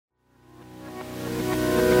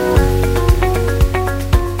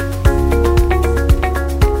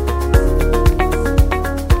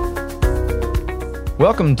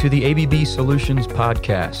Welcome to the ABB Solutions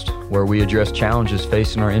Podcast, where we address challenges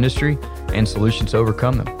facing our industry and solutions to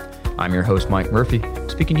overcome them. I'm your host, Mike Murphy,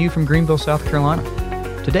 speaking to you from Greenville, South Carolina.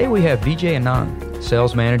 Today we have Vijay Anand,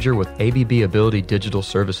 Sales Manager with ABB Ability Digital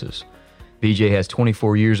Services. Vijay has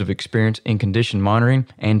 24 years of experience in condition monitoring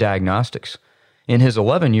and diagnostics. In his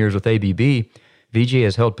 11 years with ABB, Vijay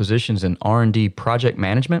has held positions in R&D project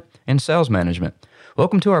management and sales management.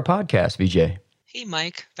 Welcome to our podcast, Vijay. Hey,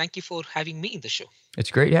 Mike. Thank you for having me in the show.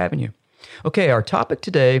 It's great having you. Okay, our topic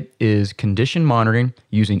today is condition monitoring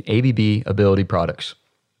using ABB Ability products.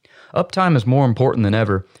 Uptime is more important than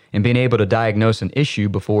ever, and being able to diagnose an issue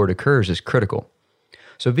before it occurs is critical.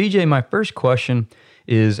 So, Vijay, my first question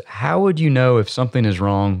is, how would you know if something is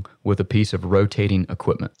wrong with a piece of rotating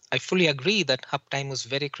equipment? I fully agree that uptime is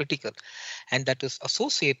very critical, and that is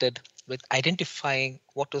associated with identifying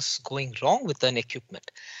what is going wrong with an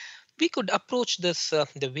equipment. We could approach this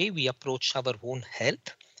the way we approach our own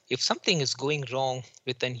health. If something is going wrong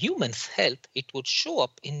with a human's health, it would show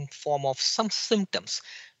up in form of some symptoms.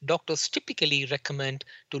 Doctors typically recommend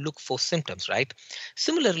to look for symptoms, right?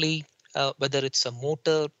 Similarly, whether it's a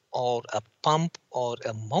motor or a pump or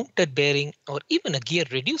a mounted bearing or even a gear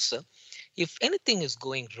reducer, if anything is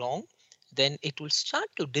going wrong, then it will start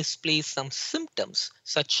to display some symptoms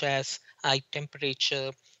such as high temperature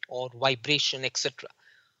or vibration, etc.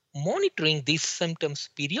 Monitoring these symptoms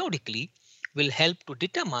periodically will help to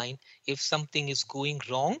determine if something is going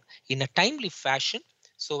wrong in a timely fashion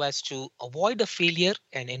so as to avoid a failure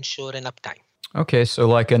and ensure an uptime. Okay, so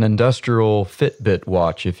like an industrial Fitbit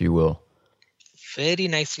watch, if you will. Very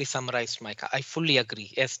nicely summarized, Mike. I fully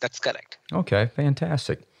agree. Yes, that's correct. Okay,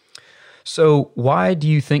 fantastic. So why do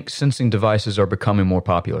you think sensing devices are becoming more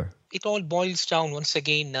popular? It all boils down once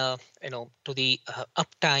again, to the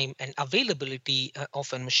uptime and availability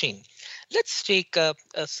of a machine. Let's take a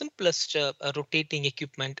simplest rotating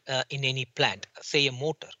equipment in any plant, say a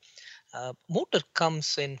motor. Motor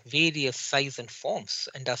comes in various size and forms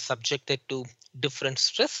and are subjected to different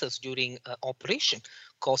stresses during operation,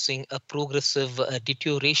 causing a progressive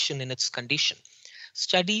deterioration in its condition.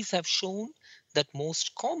 Studies have shown that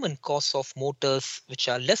most common cause of motors which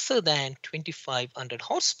are lesser than 2500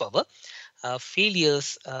 horsepower,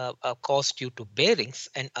 failures are caused due to bearings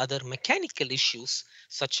and other mechanical issues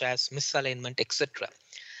such as misalignment, etc.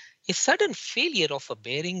 A sudden failure of a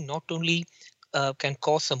bearing not only can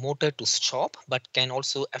cause a motor to stop, but can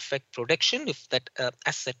also affect production if that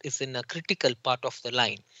asset is in a critical part of the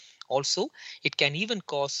line. Also, it can even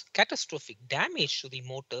cause catastrophic damage to the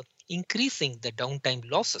motor, increasing the downtime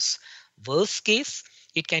losses. Worst case,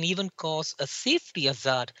 it can even cause a safety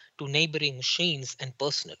hazard to neighboring machines and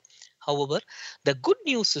personnel. However, the good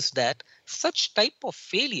news is that such type of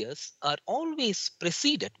failures are always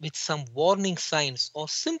preceded with some warning signs or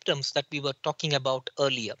symptoms that we were talking about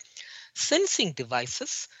earlier. Sensing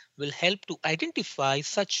devices will help to identify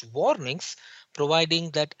such warnings,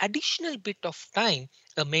 providing that additional bit of time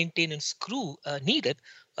a maintenance crew needed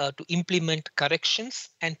to implement corrections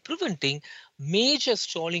and preventing major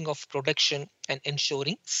stalling of production and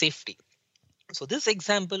ensuring safety. So this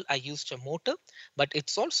example, I used a motor, but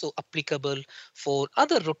it's also applicable for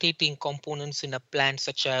other rotating components in a plant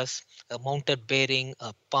such as a mounted bearing,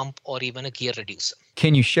 a pump, or even a gear reducer.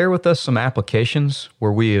 Can you share with us some applications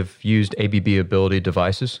where we have used ABB Ability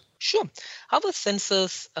devices? Sure. Our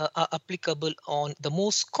sensors are applicable on the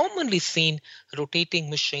most commonly seen rotating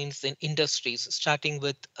machines in industries, starting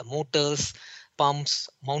with motors, pumps,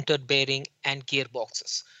 mounted bearing, and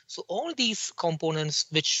gearboxes. So all these components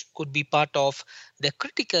which could be part of the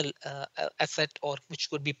critical asset or which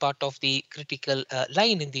could be part of the critical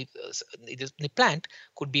line in the plant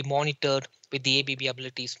could be monitored with the ABB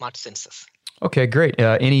Ability smart sensors. Okay, great.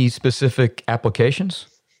 Any specific applications?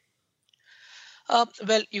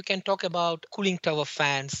 Well, you can talk about cooling tower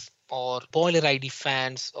fans or boiler ID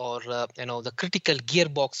fans or the critical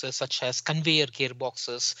gearboxes such as conveyor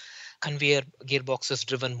gearboxes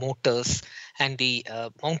driven motors, and the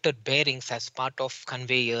mounted bearings as part of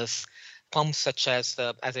conveyors, pumps such as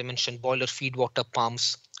I mentioned, boiler feed water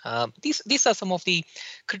pumps. These are some of the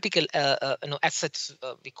critical assets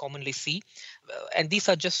we commonly see, and these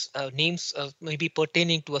are just names maybe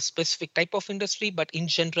pertaining to a specific type of industry, but in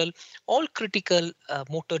general, all critical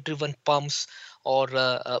motor-driven pumps or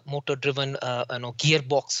motor-driven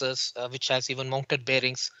gearboxes, which has even mounted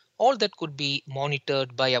bearings, all that could be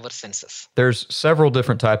monitored by our sensors. There's several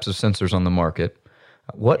different types of sensors on the market.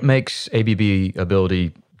 What makes ABB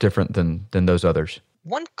Ability different than those others?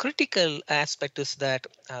 One critical aspect is that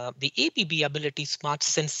the ABB Ability Smart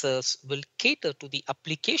Sensors will cater to the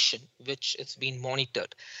application which is being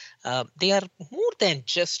monitored. They are more than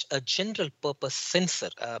just a general purpose sensor,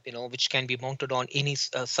 which can be mounted on any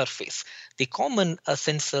surface. The common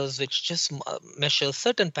sensors which just measure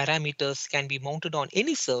certain parameters can be mounted on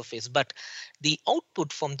any surface, but the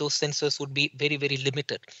output from those sensors would be very, very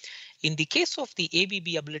limited. In the case of the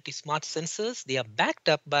ABB Ability Smart Sensors, they are backed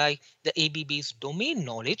up by the ABB's domain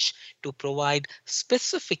knowledge to provide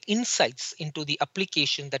specific insights into the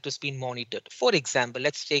application that is being monitored. For example,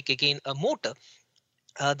 let's take again a motor.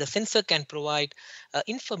 The sensor can provide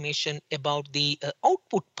information about the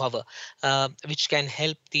output power, which can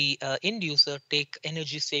help the end user take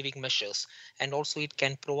energy saving measures. And also it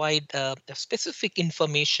can provide specific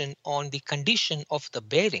information on the condition of the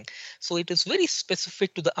bearing. So it is very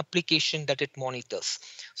specific to the application that it monitors.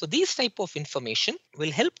 So these type of information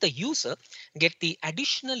will help the user get the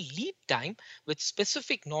additional lead time with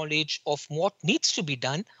specific knowledge of what needs to be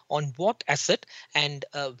done on what asset and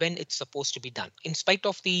when it's supposed to be done. In spite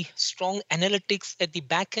of the strong analytics at the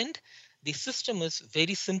back end, the system is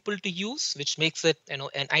very simple to use, which makes it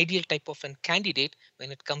an ideal type of a candidate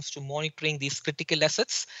when it comes to monitoring these critical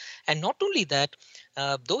assets. And not only that,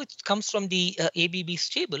 though it comes from the ABB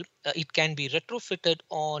stable, it can be retrofitted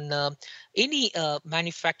on any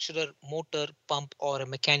manufacturer, motor, pump, or a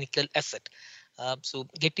mechanical asset. So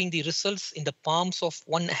getting the results in the palms of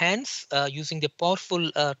one hands using the powerful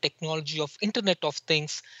technology of Internet of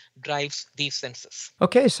Things drives these sensors.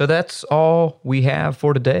 Okay, so that's all we have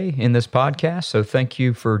for today in this podcast. So thank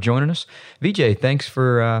you for joining us. Vijay, thanks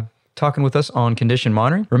for talking with us on condition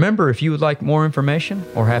monitoring. Remember, if you would like more information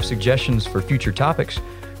or have suggestions for future topics,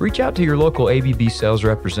 reach out to your local ABB sales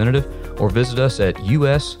representative or visit us at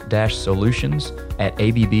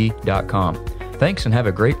us-solutions@abb.com. Thanks and have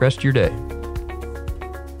a great rest of your day.